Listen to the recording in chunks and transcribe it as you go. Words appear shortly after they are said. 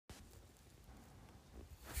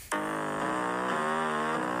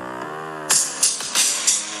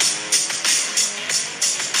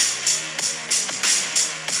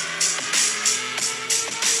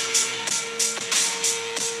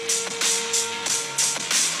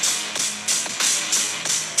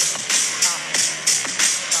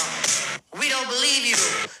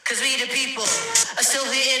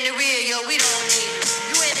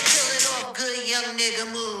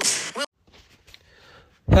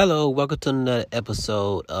Hello, welcome to another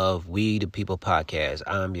episode of We the People podcast.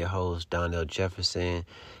 I'm your host, Donnell Jefferson,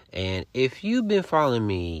 and if you've been following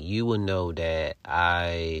me, you will know that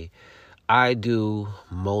I do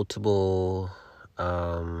multiple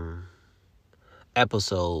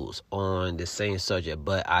episodes on the same subject,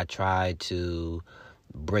 but I try to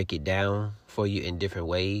break it down for you in different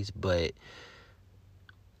ways. But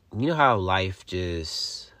you know how life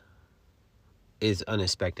just is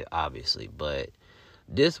unexpected, obviously, but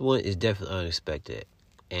this one is definitely unexpected,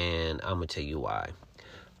 and I'm going to tell you why.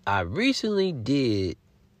 I recently did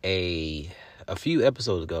a few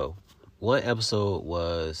episodes ago. One episode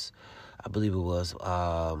was, I believe it was,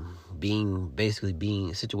 being in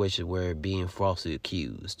a situation where being falsely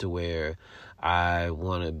accused, to where I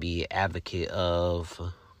want to be an advocate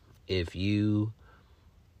of if you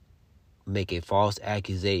make a false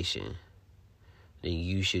accusation, then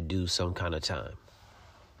you should do some kind of time.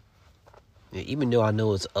 And even though I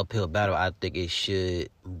know it's an uphill battle, I think it should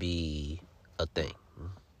be a thing.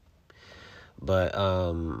 But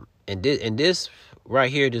and this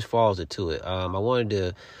right here just falls into it. I wanted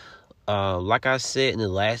to, like I said in the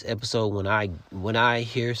last episode, when I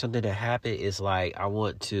hear something that happened, it's like I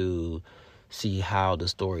want to see how the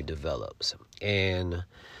story develops. And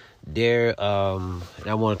and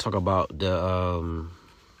I want to talk about the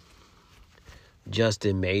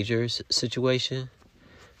Justin Majors situation.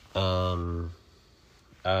 As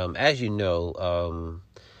you know,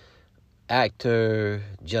 actor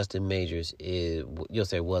Justin Majors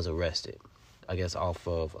was arrested. I guess off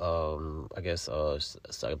of, I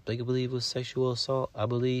believe it was sexual assault. I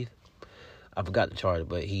believe. I forgot the charge,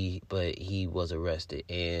 but he was arrested.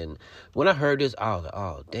 And when I heard this, I was like,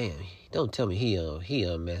 oh damn! Don't tell me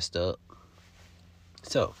he messed up.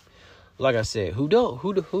 So, like I said, who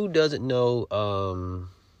doesn't know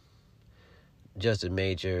Justin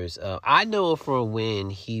Majors? I know from when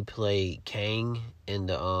he played Kang in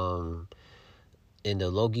the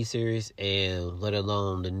Loki series, and let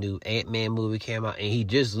alone the new Ant-Man movie came out, and he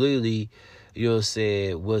just literally, was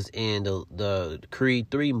in the Creed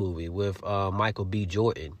 3 movie with Michael B.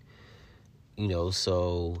 Jordan.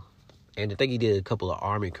 So, and I think he did a couple of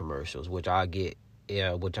Army commercials, which I'll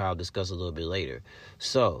discuss a little bit later.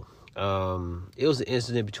 So, it was an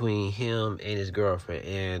incident between him and his girlfriend,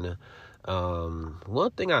 and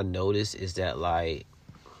one thing I noticed is that, like,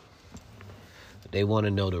 they want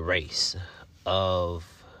to know the race of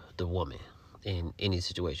the woman in any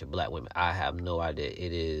situation, black women. I have no idea.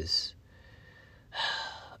 It is,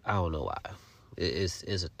 I don't know why. It's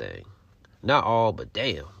a thing. Not all, but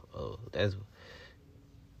damn. Oh,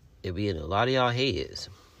 it be in a lot of y'all heads.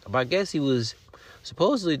 But I guess he was,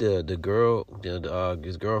 supposedly the girl,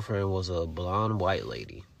 his girlfriend was a blonde white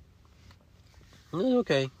lady.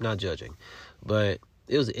 Okay, not judging, but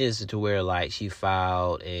it was an instance to where, like, she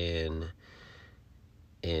filed and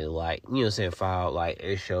like, filed, like,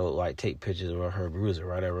 it showed, like, take pictures of her bruise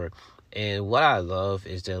or whatever. And what I love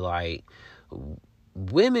is that, like,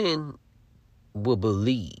 women will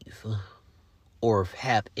believe or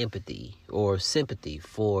have empathy or sympathy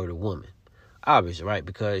for the woman, obviously, right?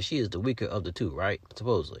 Because she is the weaker of the two, right?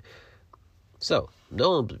 Supposedly. So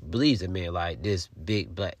no one believes that, man, like, this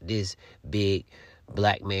big black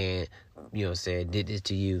man, did this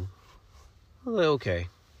to you. I'm like, okay,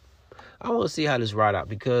 I want to see how this ride out,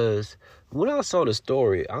 because when I saw the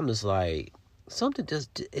story, I'm just like,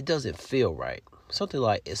 it doesn't feel right.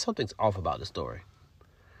 Something's off about the story.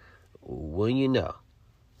 Well,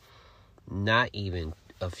 not even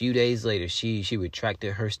a few days later, she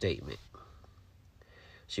retracted her statement.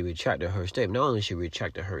 Not only she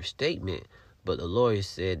retracted her statement, but the lawyer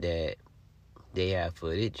said that they have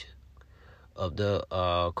footage of the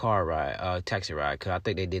taxi ride, because I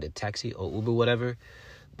think they did a taxi or Uber, whatever,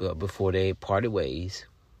 but before they parted ways.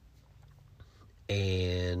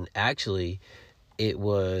 And actually, it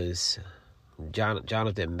was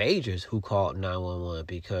Jonathan Majors who called 911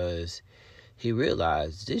 because he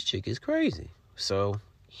realized this chick is crazy. So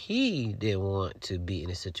he didn't want to be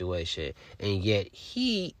in a situation, and yet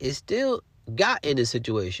he is still got in a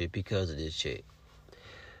situation because of this chick.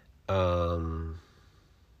 And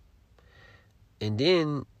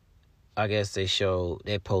then I guess they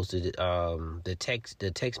posted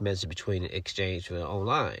the text message between the exchange for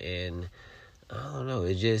online, and I don't know,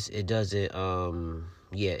 it doesn't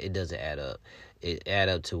it doesn't add up. It add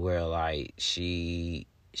up to where, like, she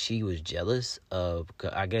was jealous of,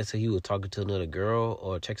 I guess he was talking to another girl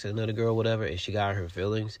or texting another girl, whatever, and she got her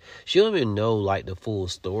feelings. She don't even know, like, the full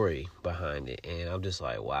story behind it, and I'm just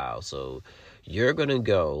like, wow. So you're gonna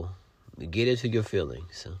go get into your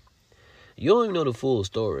feelings. You don't even know the full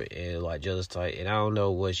story, and, like, just like, and I don't know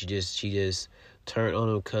what she just turned on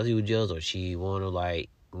him because he was jealous, or she want to, like,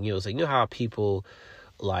 you know how people,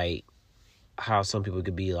 like, how some people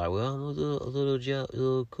could be like, well, I'm a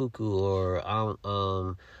little cuckoo, or I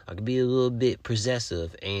could be a little bit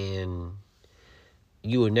possessive, and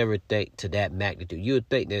you would never think to that magnitude. You would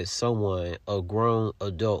think that someone, a grown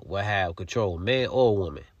adult, will have control, man or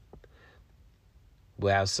woman,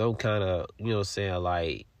 will have some kind of,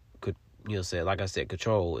 like, like I said,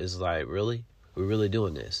 control. Is like, really? We're really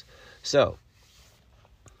doing this? So,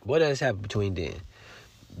 what has happened between then?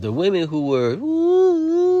 The women who were,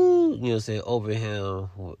 over him,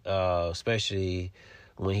 especially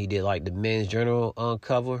when he did, like, the Men's Journal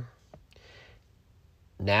cover,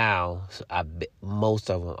 now most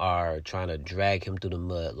of them are trying to drag him through the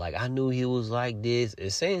mud. Like, I knew he was like this,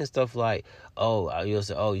 and saying stuff like, oh, you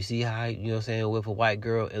see how, with a white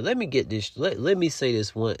girl. And let me get this, let me say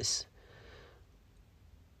this once.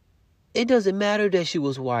 It doesn't matter that she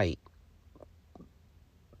was white,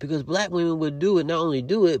 because black women would do it, not only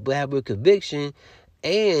do it, but have a conviction,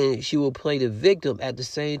 and she will play the victim at the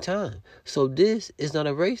same time. So this is not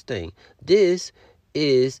a race thing. This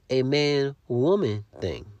is a man-woman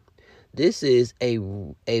thing. This is a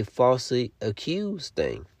falsely accused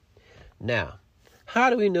thing. Now, how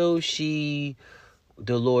do we know the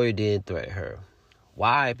lawyer didn't threaten her?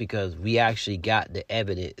 Why? Because we actually got the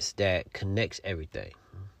evidence that connects everything.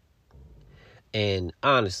 And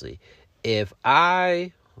honestly, if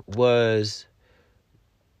I was,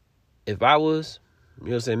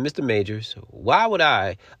 Mr. Majors, why would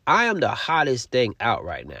I am the hottest thing out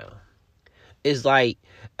right now. It's like,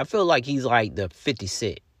 I feel like he's like the 50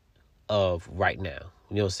 Cent of right now.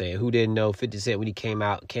 You know what I'm saying? Who didn't know 50 Cent when he came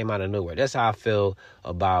out of nowhere? That's how I feel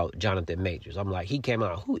about Jonathan Majors. I'm like, he came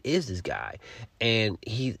out, who is this guy? And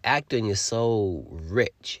his acting is so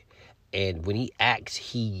rich. And when he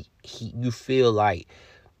acts, you feel like,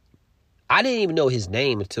 I didn't even know his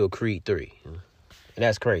name until Creed 3. And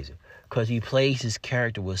that's crazy. Because he plays his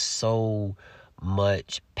character with so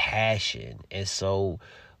much passion and so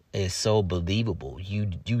believable.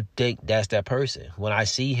 You think that's that person. When I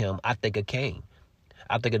see him, I think of Kane.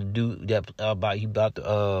 I think of the dude that about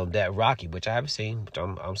that Rocky, which I haven't seen. Which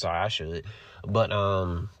I'm sorry, I should. But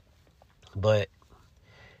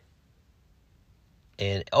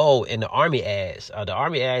and the Army ads.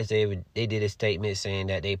 They did a statement saying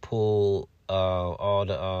that they pulled all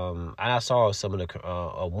the and I saw some of the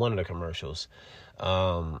one of the commercials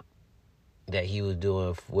that he was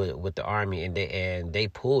doing with the Army, and they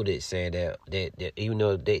pulled it, saying that even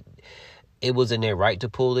though it was in their right to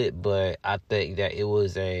pull it, but I think that it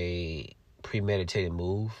was a premeditated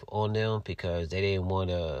move on them because they didn't want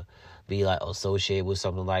to be like associated with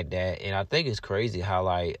something like that. And I think it's crazy how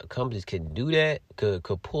like companies can do that, could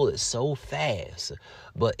pull it so fast.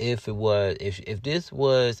 But if this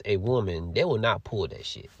was a woman, they will not pull that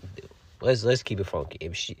shit. Let's keep it funky.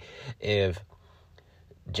 If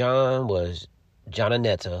John was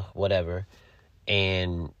Johnanetta, whatever,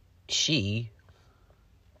 and she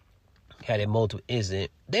had a multiple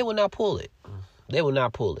incident, they will not pull it. They will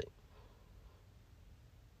not pull it.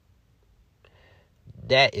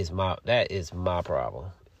 That is my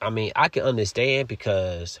problem. I mean, I can understand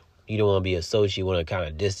because you don't want to be associated, you want to kind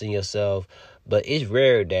of distance yourself, but it's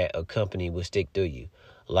rare that a company will stick through you.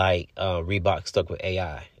 Like Reebok stuck with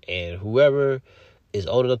AI. And whoever is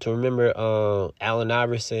old enough to remember Allen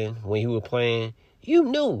Iverson when he was playing, you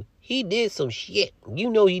knew he did some shit. You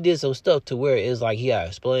know he did some stuff to where it's like he had to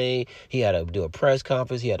explain, he had to do a press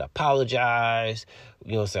conference, he had to apologize,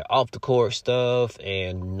 say off the court stuff,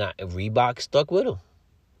 and not Reebok stuck with him.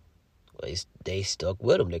 They stuck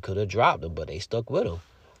with him. They could have dropped him, but they stuck with him.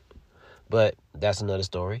 But that's another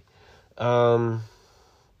story. When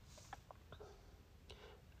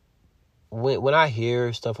I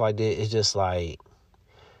hear stuff like that, it's just like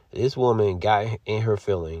this woman got in her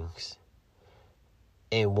feelings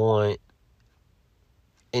and want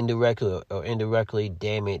indirectly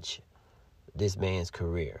damage this man's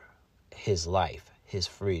career, his life, his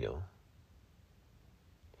freedom.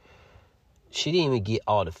 She didn't even get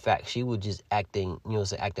all the facts. She was just acting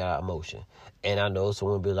out of emotion. And I know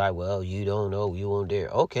someone will be like, well, you don't know, you weren't there.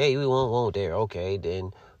 Okay, we won't there. Okay,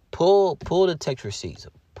 then pull the text receipts.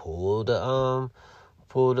 Pull the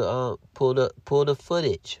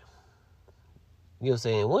footage. You know what I'm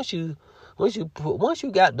saying? Once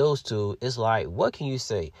you got those two, it's like, what can you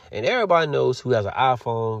say? And everybody knows who has an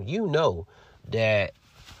iPhone, you know that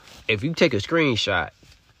if you take a screenshot,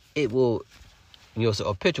 it will, so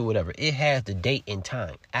a picture, whatever, it has the date and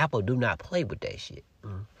time. Apple do not play with that shit.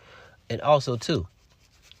 And also, too,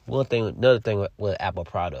 another thing with Apple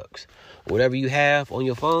products, whatever you have on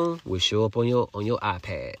your phone will show up on your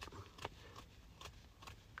iPad.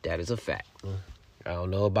 That is a fact. I don't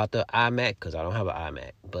know about the iMac because I don't have an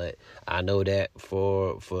iMac, but I know that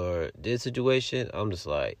for this situation, I'm just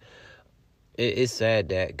like, it's sad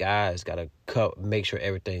that guys gotta make sure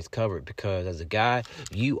everything's covered, because as a guy,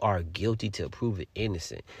 you are guilty to prove it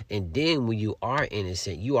innocent, and then when you are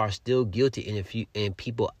innocent, you are still guilty in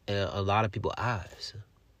a lot of people's eyes.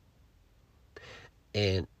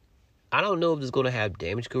 And I don't know if it's gonna have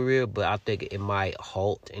damage career, but I think it might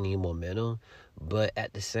halt any momentum. But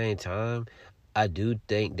at the same time, I do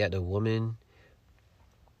think that the woman,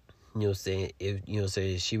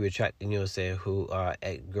 if she retracted, who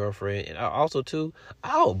ex-girlfriend, and also too,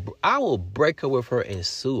 I will break her with her and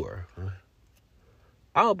sue her.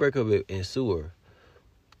 I'll break her with and sue her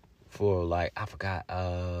for, like, I forgot,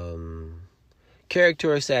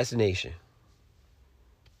 character assassination.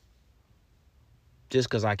 Just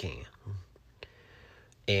because I can.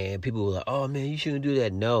 And people were like, oh man, you shouldn't do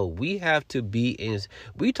that. No, we have to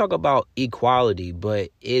we talk about equality, but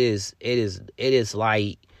it is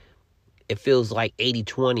like, it feels like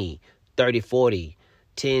 80-20, 30-40,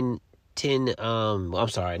 10, I'm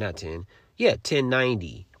sorry, not 10. Yeah,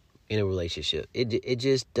 10-90 in a relationship. It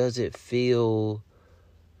just doesn't feel,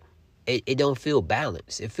 it don't feel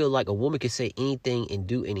balanced. It feels like a woman can say anything and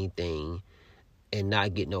do anything and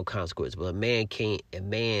not get no consequence. But a man can't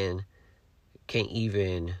even,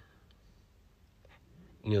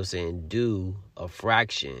 do a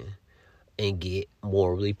fraction and get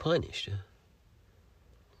morally punished.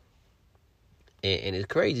 And it's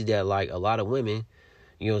crazy that, like, a lot of women,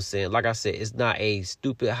 like I said, it's not a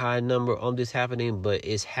stupid high number on this happening, but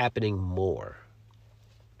it's happening more.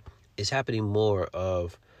 It's happening more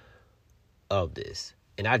of this.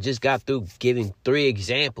 And I just got through giving 3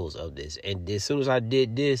 examples of this. And as soon as I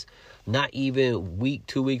did this, not even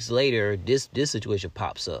 2 weeks later, this situation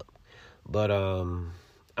pops up. But I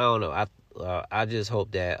don't know. I just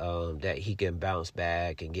hope that that he can bounce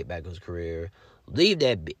back and get back his career. Leave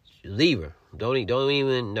that bitch. Leave her. Don't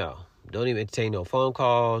even entertain no phone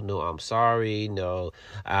calls. No, I'm sorry. No,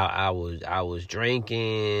 I was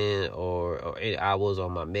drinking, or I was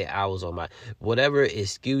on my whatever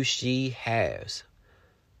excuse she has.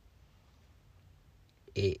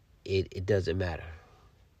 It doesn't matter.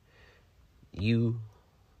 You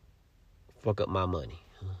fuck up my money.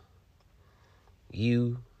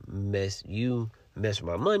 You mess with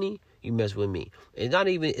my money. You mess with me. It's not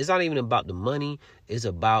even about the money. It's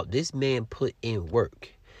about this man put in work.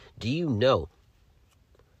 Do you know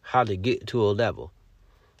how to get to a level?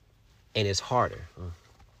 And it's harder.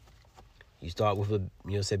 You start with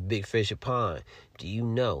a big fish a pond. Do you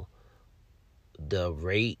know the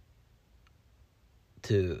rate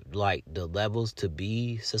to, like, the levels to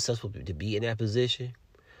be successful, to be in that position?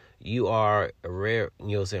 You are a rare,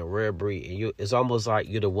 rare breed. And it's almost like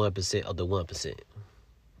you're the 1% of the 1%.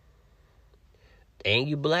 And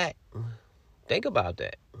you black. Think about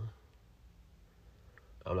that.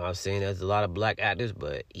 I'm not saying there's a lot of black actors,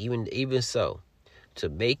 but even so, to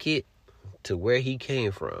make it to where he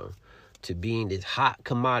came from, to being this hot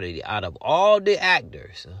commodity out of all the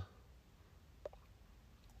actors,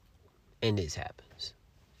 and this happens.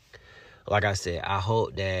 Like I said, I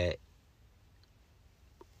hope that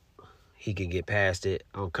he can get past it.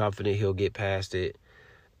 I'm confident he'll get past it.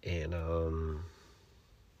 And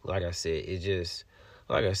like I said,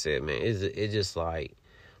 man, it's just like,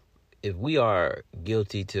 if we are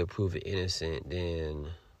guilty to prove it innocent, then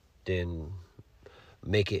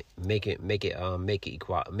make it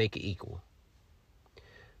equal.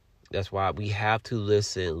 That's why we have to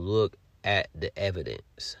look at the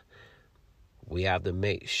evidence. We have to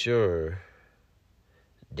make sure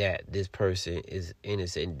that this person is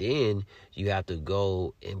innocent. Then you have to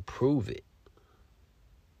go and prove it.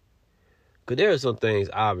 Because there are some things,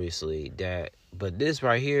 obviously, but this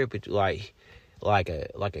right here, like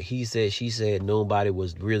a he said, she said, nobody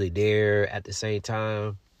was really there at the same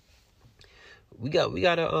time. We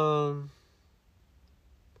gotta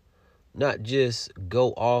not just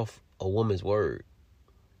go off a woman's word,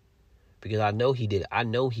 because I know he did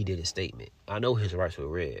a statement. I know his rights were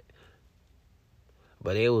read,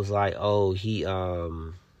 but it was like, oh,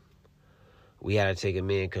 we had to take him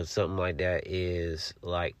in because something like that is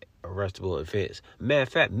like arrestable offense. Matter of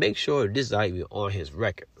fact, make sure this is not even on his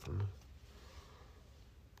record.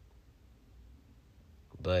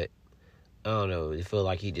 But I don't know. It feel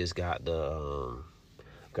like he just got the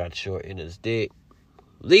short end of the stick.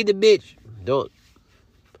 Leave the bitch. Don't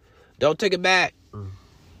take it back.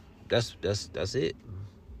 That's it.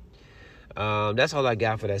 That's all I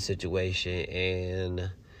got for that situation.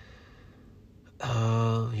 And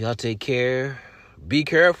y'all take care. Be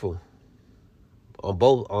careful on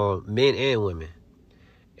both men and women.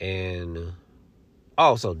 And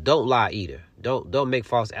also, don't lie either. Don't make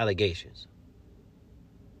false allegations.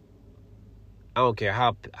 I don't care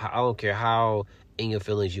how in your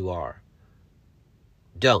feelings you are.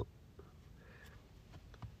 Don't.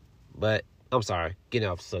 But I'm sorry, getting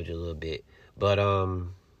off the subject a little bit. But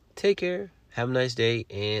take care. Have a nice day,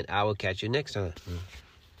 and I will catch you next time.